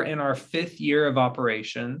we are in our 5th year of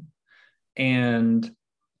operation. And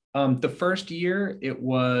the first year, it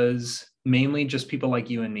was mainly just people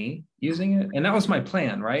like you and me using it. And that was my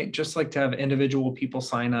plan, right? Just like to have individual people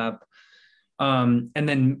sign up. And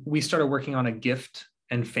then we started working on a gift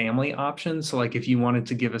and family option. So like if you wanted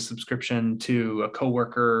to give a subscription to a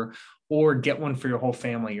coworker or get one for your whole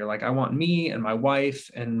family, you're like, I want me and my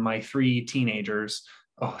wife and my 3 teenagers.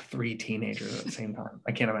 Oh, 3 teenagers at the same time.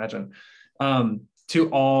 I can't imagine. To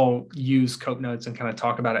all use Cope Notes and kind of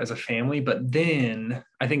talk about it as a family. But then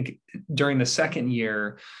I think during the 2nd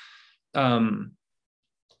year,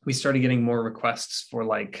 we started getting more requests for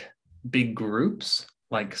like big groups,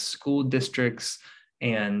 like school districts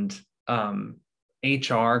and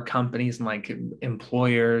HR companies and like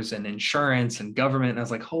employers and insurance and government. And I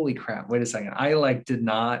was like, holy crap, wait a second. I like did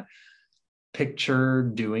not picture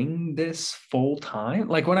doing this full time.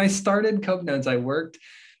 Like when I started Cope Notes, I worked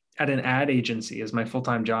at an ad agency as my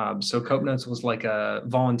full-time job. So Cope Notes was like a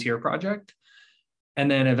volunteer project.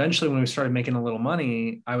 And then eventually when we started making a little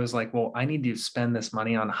money, I was like, well, I need to spend this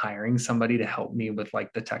money on hiring somebody to help me with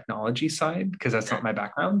like the technology side, because that's not my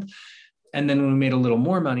background. And then when we made a little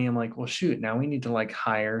more money, I'm like, well, shoot, now we need to like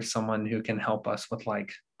hire someone who can help us with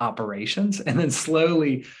like operations. And then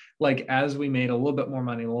slowly, like as we made a little bit more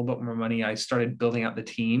money, I started building out the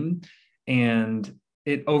team. And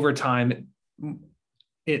it over time,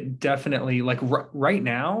 it definitely like right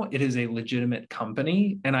now, it is a legitimate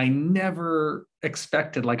company. And I never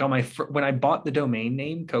expected, like when I bought the domain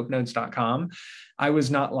name copenotes.com, I was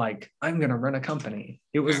not like, I'm going to run a company.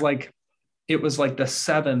 It was like the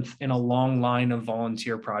 7th in a long line of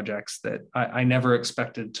volunteer projects that I never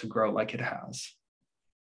expected to grow like it has.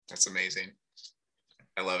 That's amazing.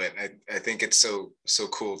 I love it. I think it's so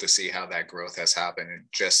cool to see how that growth has happened, and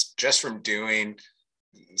just from doing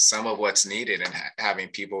some of what's needed and having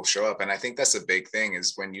people show up. And I think that's a big thing,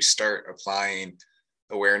 is when you start applying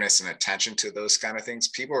awareness and attention to those kind of things,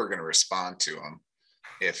 people are going to respond to them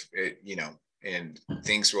if it, and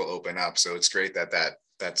things will open up. So it's great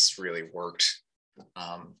that's really worked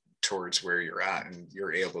towards where you're at, and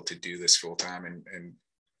you're able to do this full time and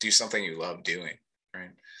do something you love doing, right?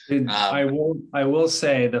 I will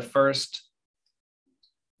say the first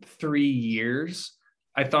 3 years,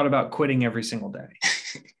 I thought about quitting every single day.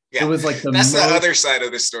 Yeah, it was like that's the other side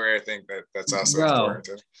of the story. I think that's also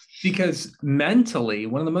important. Because mentally,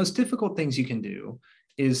 one of the most difficult things you can do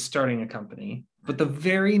is starting a company. But the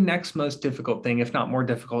very next most difficult thing, if not more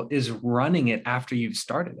difficult, is running it after you've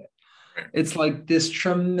started it. Right. It's like this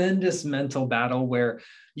tremendous mental battle where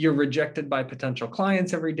you're rejected by potential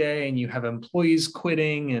clients every day and you have employees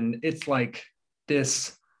quitting. And it's like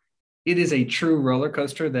this, it is a true roller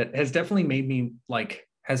coaster that has definitely made me like,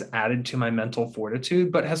 has added to my mental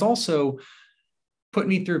fortitude, but has also put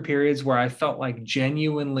me through periods where I felt like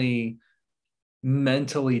genuinely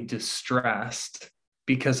mentally distressed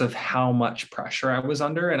because of how much pressure I was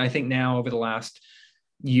under. And I think now over the last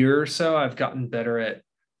year or so, I've gotten better at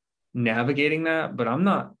navigating that, but I'm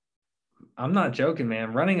not joking,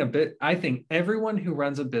 man. I think everyone who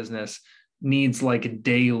runs a business needs like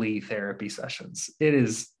daily therapy sessions. It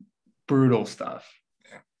is brutal stuff.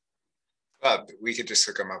 Yeah. Well, we could just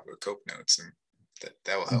hook them up with Cope Notes and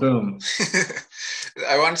that will help. Boom.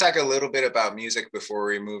 I want to talk a little bit about music before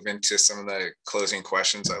we move into some of the closing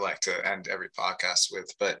questions I like to end every podcast with.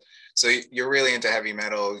 But so you're really into heavy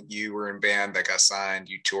metal. You were in band that got signed.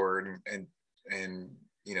 You toured and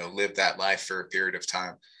lived that life for a period of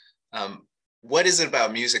time. What is it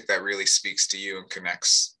about music that really speaks to you and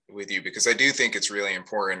connects with you? Because I do think it's really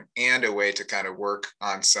important and a way to kind of work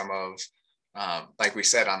on some of like we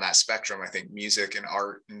said, on that spectrum. I think music and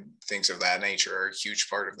art and things of that nature are a huge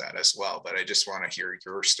part of that as well. But I just want to hear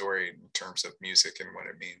your story in terms of music and what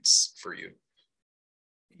it means for you.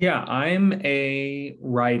 Yeah, I'm a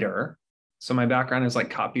writer. So my background is like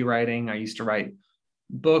copywriting. I used to write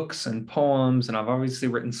books and poems, and I've obviously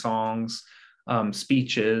written songs,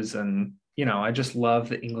 speeches, and, I just love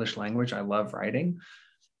the English language. I love writing.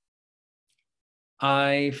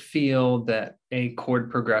 I feel that a chord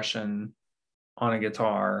progression on a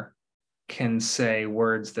guitar can say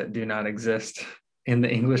words that do not exist in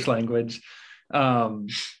the English language.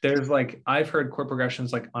 There's like, I've heard chord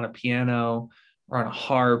progressions like on a piano or on a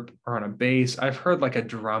harp or on a bass. I've heard like a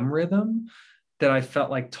drum rhythm that I felt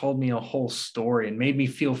like told me a whole story and made me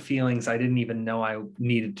feel feelings I didn't even know I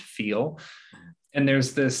needed to feel. And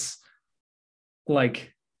there's this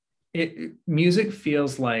like, music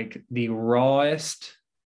feels like the rawest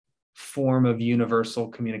form of universal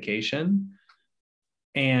communication.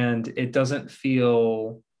 And it doesn't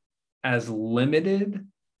feel as limited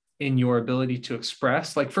in your ability to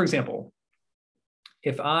express. Like, for example,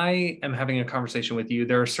 if I am having a conversation with you,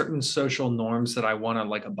 there are certain social norms that I want to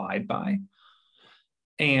like abide by.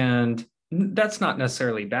 And that's not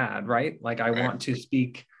necessarily bad, right? Like I want to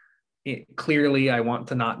speak clearly. I want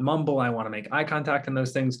to not mumble. I want to make eye contact and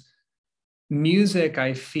those things. Music,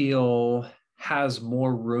 I feel, has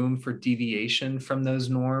more room for deviation from those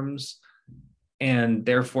norms, and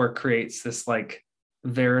therefore creates this like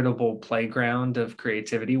veritable playground of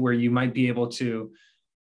creativity where you might be able to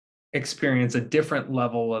experience a different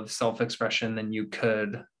level of self-expression than you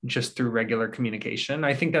could just through regular communication.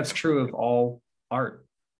 I think that's true of all art.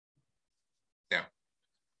 Yeah,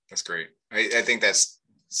 that's great. I think that's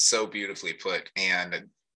so beautifully put and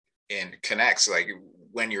connects. Like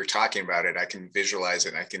when you're talking about it, I can visualize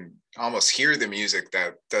it. I can almost hear the music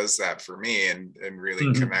that does that for me and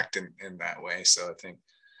really connect in that way. So I think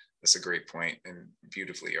that's a great point and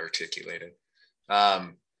beautifully articulated.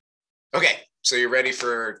 Okay. So you're ready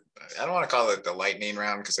for, I don't want to call it the lightning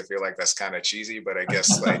round because I feel like that's kind of cheesy, but I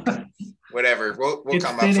guess like whatever, we'll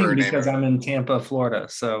come up for a name. Because I'm in Tampa, Florida.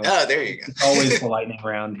 So there you go. It's always the lightning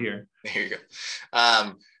round here. There you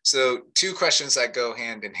go. So 2 questions that go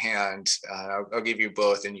hand in hand. I'll give you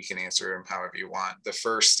both and you can answer them however you want. The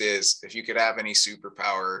first is, if you could have any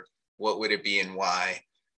superpower, what would it be and why?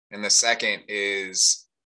 And the second is,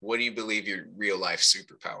 what do you believe your real life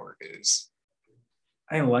superpower is?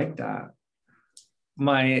 I like that.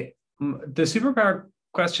 The superpower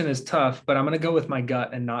question is tough, but I'm going to go with my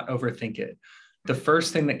gut and not overthink it. The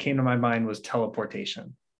first thing that came to my mind was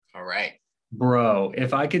teleportation. All right. Bro,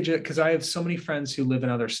 if I could just, because I have so many friends who live in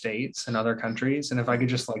other states and other countries, and if I could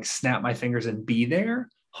just like snap my fingers and be there,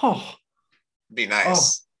 be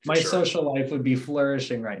nice. My social life would be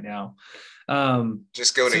flourishing right now.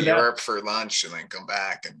 Just go to Europe for lunch and then come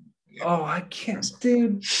back and. I can't,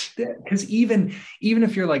 dude. Because even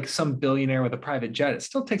if you're like some billionaire with a private jet, it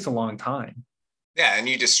still takes a long time. Yeah, and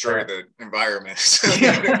you destroy the environment.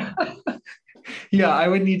 Yeah, I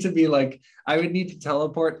would need to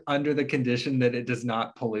teleport under the condition that it does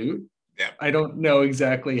not pollute. Yeah. I don't know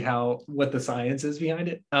exactly what the science is behind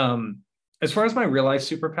it. As far as my real life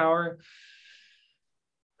superpower,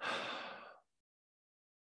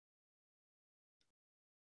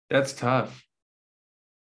 That's tough.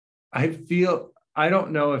 I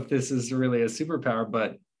don't know if this is really a superpower,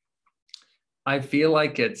 but I feel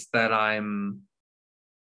like it's that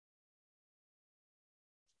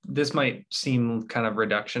this might seem kind of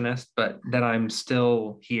reductionist, but that I'm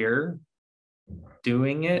still here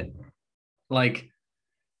doing it. Like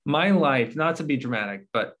my life, not to be dramatic,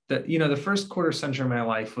 but the first quarter century of my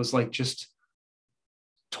life was like just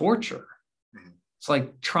torture. It's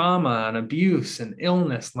like trauma and abuse and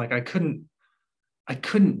illness. Like I couldn't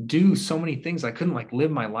do so many things. I couldn't like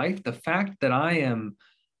live my life. The fact that I am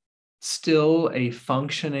still a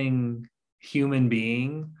functioning human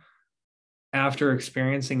being after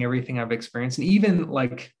experiencing everything I've experienced, and even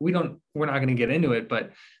like we're not going to get into it,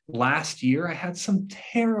 but last year I had some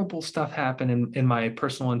terrible stuff happen in my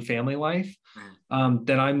personal and family life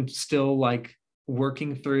that I'm still like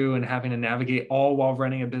working through and having to navigate, all while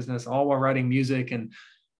running a business, all while writing music and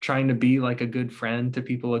trying to be like a good friend to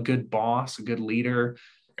people, a good boss, a good leader,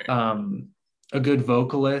 a good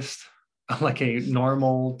vocalist, like a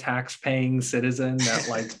normal tax-paying citizen that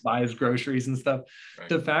like buys groceries and stuff. Right.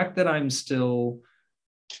 The fact that I'm still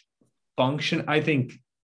I think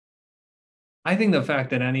the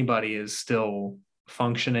fact that anybody is still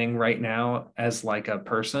functioning right now as like a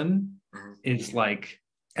person is like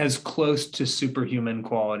as close to superhuman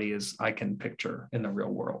quality as I can picture in the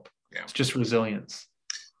real world. Yeah. It's just resilience.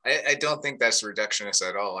 I don't think that's reductionist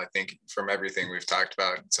at all. I think from everything we've talked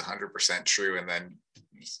about, it's 100% true. And then,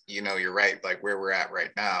 you're right. Like where we're at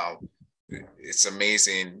right now, it's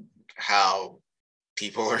amazing how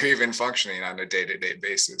people are even functioning on a day-to-day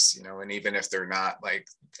basis, and even if they're not like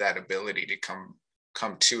that ability to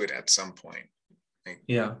come to it at some point. I think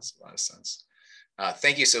makes a lot of sense.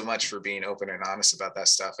 Thank you so much for being open and honest about that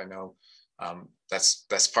stuff. I know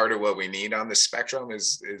that's part of what we need on the spectrum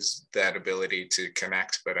is that ability to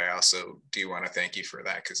connect. But I also do want to thank you for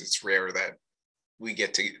that, because it's rare that we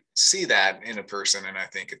get to see that in a person. And I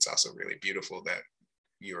think it's also really beautiful that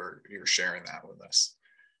you're sharing that with us.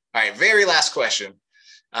 All right, very last question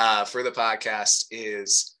for the podcast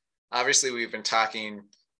is, obviously we've been talking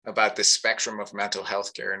about the spectrum of mental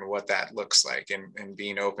health care and what that looks like, and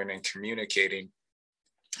being open and communicating.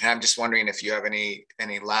 And I'm just wondering if you have any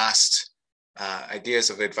last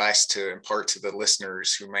ideas of advice to impart to the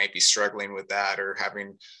listeners who might be struggling with that, or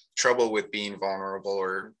having trouble with being vulnerable,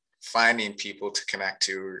 or finding people to connect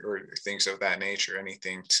to, or things of that nature.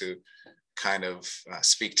 Anything to kind of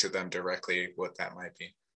speak to them directly, what that might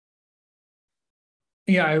be.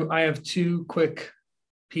 Yeah, I have two quick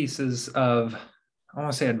pieces of, I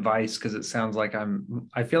want to say advice, because it sounds like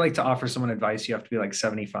I feel like to offer someone advice, you have to be like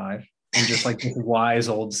 75 and just like this wise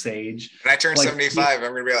old sage. When I turn like, 75,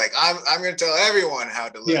 I'm going to be like, I'm going to tell everyone how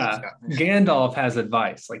to live. Yeah. Gandalf has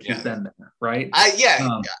advice. Like he's been there, right?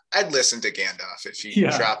 I'd listen to Gandalf if he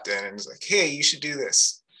dropped in and was like, hey, you should do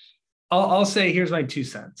this. I'll say, here's my 2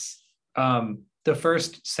 cents. The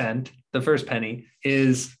first penny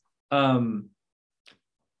is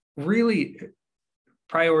really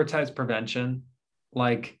prioritize prevention.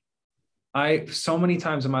 Like so many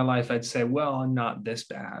times in my life, I'd say, well, I'm not this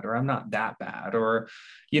bad, or I'm not that bad, or,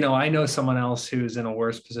 I know someone else who's in a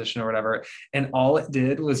worse position or whatever. And all it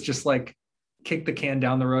did was just like kick the can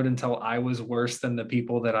down the road until I was worse than the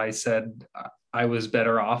people that I said I was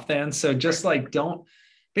better off than. So just like, don't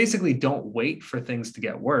wait for things to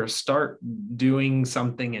get worse. Start doing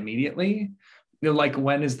something immediately. Like,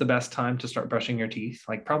 when is the best time to start brushing your teeth?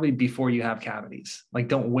 Like probably before you have cavities. Like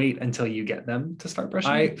don't wait until you get them to start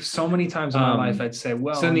brushing. So many times in my life, I'd say,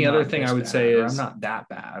 well, so then the other thing I would say is, I'm not that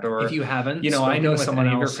bad. Or if you haven't, I know someone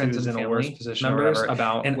else who's in a worse position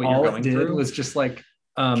about and what all you're going through was just like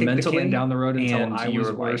mentally down the road until I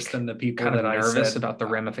was worse than the people that I nervous about the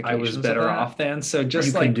ramifications. I was better off than. So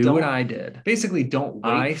just like do what I did. Basically, don't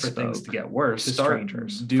wait for things to get worse. Start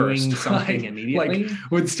strangers doing something immediately. Like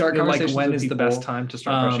would start conversations. Like when is the best time to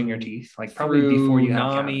start brushing your teeth? Like probably before you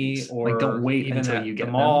have cavities. Or like don't wait until you get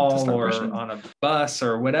the mall or on a bus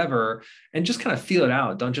or whatever, and just kind of feel it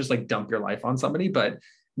out. Don't just like dump your life on somebody, but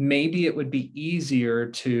maybe it would be easier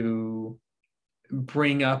to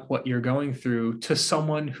bring up what you're going through to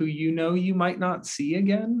someone who you might not see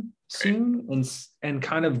again soon, and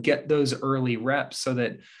kind of get those early reps, so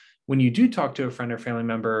that when you do talk to a friend or family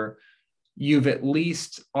member, you've at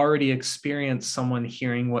least already experienced someone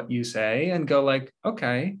hearing what you say and go like,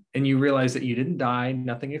 okay, and you realize that you didn't die,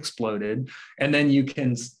 nothing exploded, and then you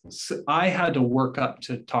can. I had to work up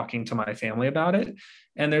to talking to my family about it,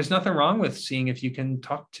 and there's nothing wrong with seeing if you can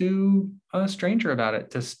talk to a stranger about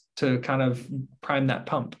it to kind of prime that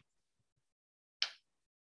pump.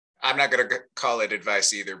 I'm not going to call it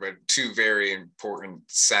advice either, but two very important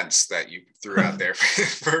sense that you threw out there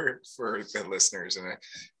for the listeners. And I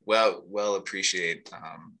well appreciate,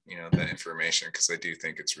 the information, because I do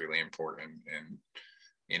think it's really important. And,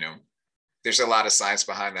 there's a lot of science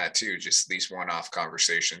behind that too. Just these one-off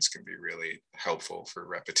conversations can be really helpful for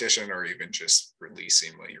repetition, or even just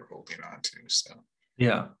releasing what you're holding on to. So,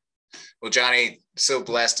 yeah. Well, Johnny, so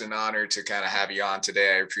blessed and honored to kind of have you on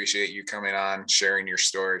today. I appreciate you coming on, sharing your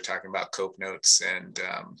story, talking about Cope Notes, and,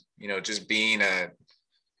 just being an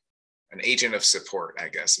agent of support, I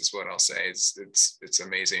guess is what I'll say. It's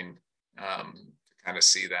amazing to kind of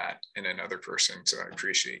see that in another person. So I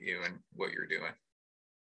appreciate you and what you're doing.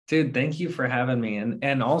 Dude, thank you for having me.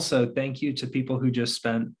 And also thank you to people who just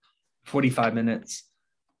spent 45 minutes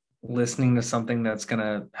listening to something that's going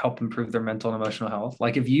to help improve their mental and emotional health.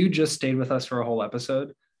 Like, if you just stayed with us for a whole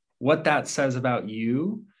episode, what that says about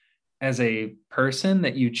you as a person,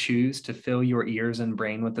 that you choose to fill your ears and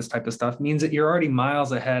brain with this type of stuff, means that you're already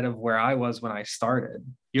miles ahead of where I was when I started.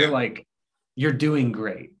 You're doing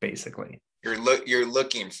great, basically. You're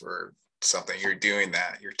looking for something. You're doing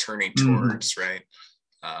that. You're turning towards, right?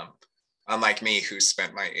 Unlike me, who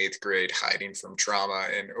spent my 8th grade hiding from trauma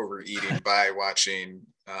and overeating by watching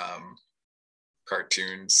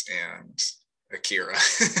cartoons and Akira,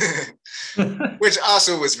 which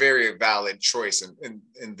also was very valid choice in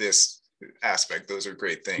this aspect. Those are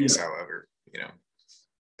great things. Yeah. However,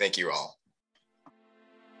 thank you all.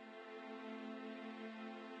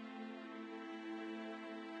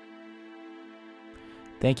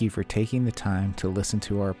 Thank you for taking the time to listen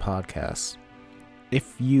to our podcast.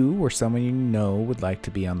 If you or someone you know would like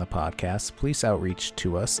to be on the podcast, please outreach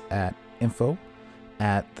to us at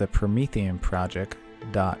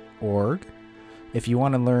info@theprometheanproject.org. If you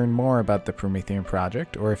want to learn more about the Promethean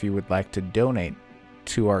Project, or if you would like to donate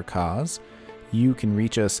to our cause, you can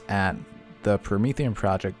reach us at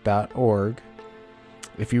theprometheanproject.org.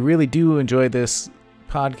 If you really do enjoy this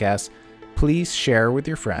podcast, please share with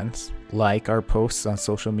your friends, like our posts on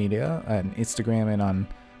social media, on Instagram and on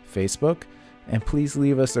Facebook. And please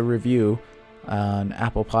leave us a review on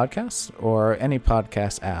Apple Podcasts or any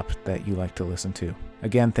podcast app that you like to listen to.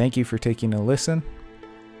 Again, thank you for taking a listen.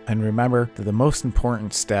 And remember that the most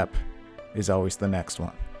important step is always the next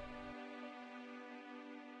one.